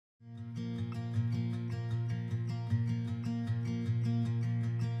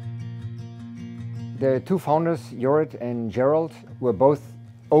The two founders, Jorrit and Gerald, were both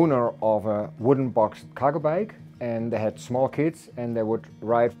owner of a wooden box cargo bike, and they had small kids and they would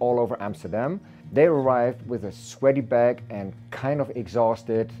ride all over Amsterdam. They arrived with a sweaty back and kind of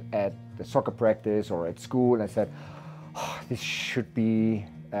exhausted at the soccer practice or at school and said, oh, this should be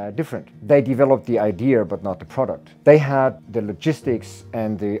different. They developed the idea but not the product. They had the logistics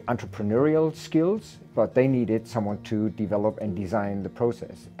and the entrepreneurial skills, but they needed someone to develop and design the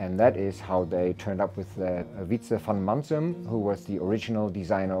process. And that is how they turned up with Wietse van Mansum, who was the original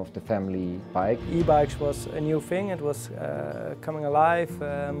designer of the family bike. E-bikes was a new thing. It was coming alive,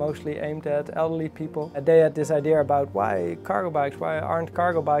 mostly aimed at elderly people. They had this idea about why cargo bikes, why aren't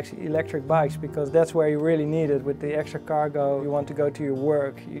cargo bikes electric bikes? Because that's where you really need it. With the extra cargo, you want to go to your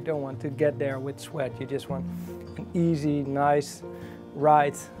work. You don't want to get there with sweat. You just want an easy, nice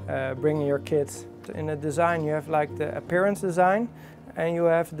ride, bringing your kids. In the design you have like the appearance design and you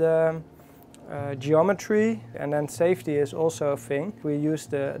have the geometry, and then safety is also a thing. We used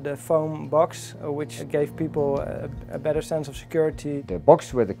the foam box, which gave people a better sense of security. The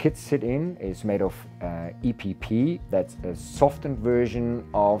box where the kids sit in is made of EPP. That's a softened version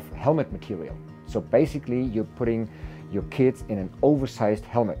of helmet material. So basically you're putting your kids in an oversized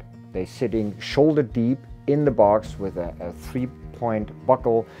helmet. They're sitting shoulder deep in the box with a 3-point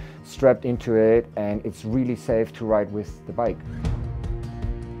buckle strapped into it, and it's really safe to ride with the bike.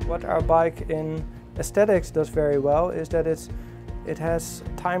 What our bike in aesthetics does very well is that it has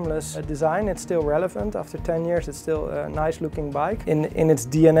timeless design. It's still relevant. After 10 years it's still a nice looking bike. In its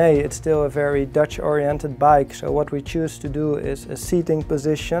DNA it's still a very Dutch oriented bike. So what we choose to do is a seating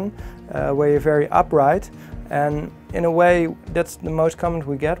position where you're very upright. And in a way, that's the most comment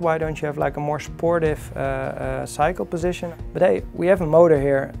we get. Why don't you have like a more sportive cycle position? But hey, we have a motor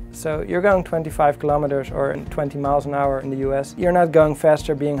here. So you're going 25 kilometers or 20 miles an hour in the US. You're not going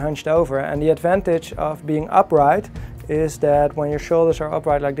faster being hunched over. And the advantage of being upright is that when your shoulders are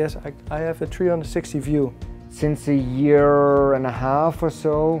upright like this, I have a 360 view. Since a year and a half or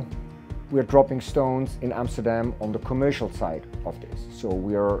so, we're dropping stones in Amsterdam on the commercial side of this. So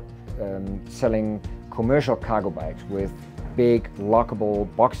we're selling commercial cargo bikes with big lockable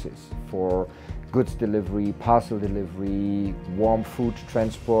boxes for goods delivery, parcel delivery, warm food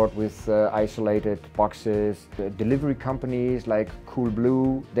transport with isolated boxes. The delivery companies like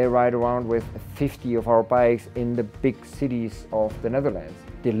Coolblue, they ride around with 50 of our bikes in the big cities of the Netherlands,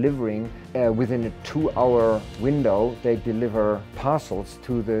 delivering within a 2-hour window. They deliver parcels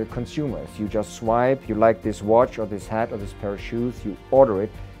to the consumers. You just swipe, you like this watch or this hat or this pair of shoes, you order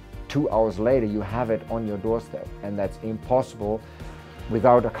it. 2 hours later you have it on your doorstep, and that's impossible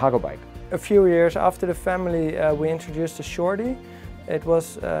without a cargo bike. A few years after the family we introduced the Shorty. It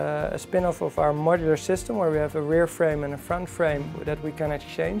was a spin-off of our modular system where we have a rear frame and a front frame that we can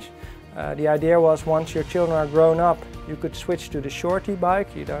exchange. The idea was once your children are grown up, you could switch to the Shorty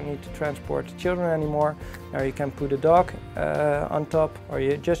bike. You don't need to transport the children anymore. Now you can put a dog on top, or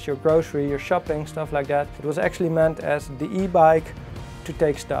just your grocery, your shopping, stuff like that. It was actually meant as the e-bike to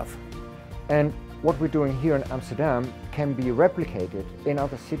take stuff. And what we're doing here in Amsterdam can be replicated in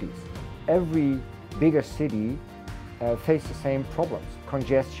other cities. Every bigger city faces the same problems.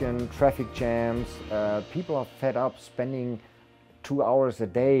 Congestion, traffic jams, people are fed up spending 2 hours a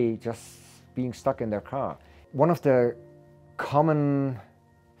day just being stuck in their car. One of the common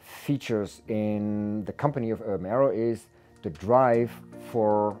features in the company of Urban Arrow is the drive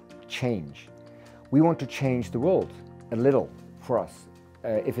for change. We want to change the world a little for us.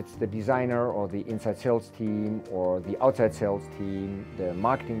 If it's the designer or the inside sales team or the outside sales team, the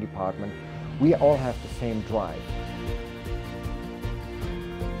marketing department, we all have the same drive.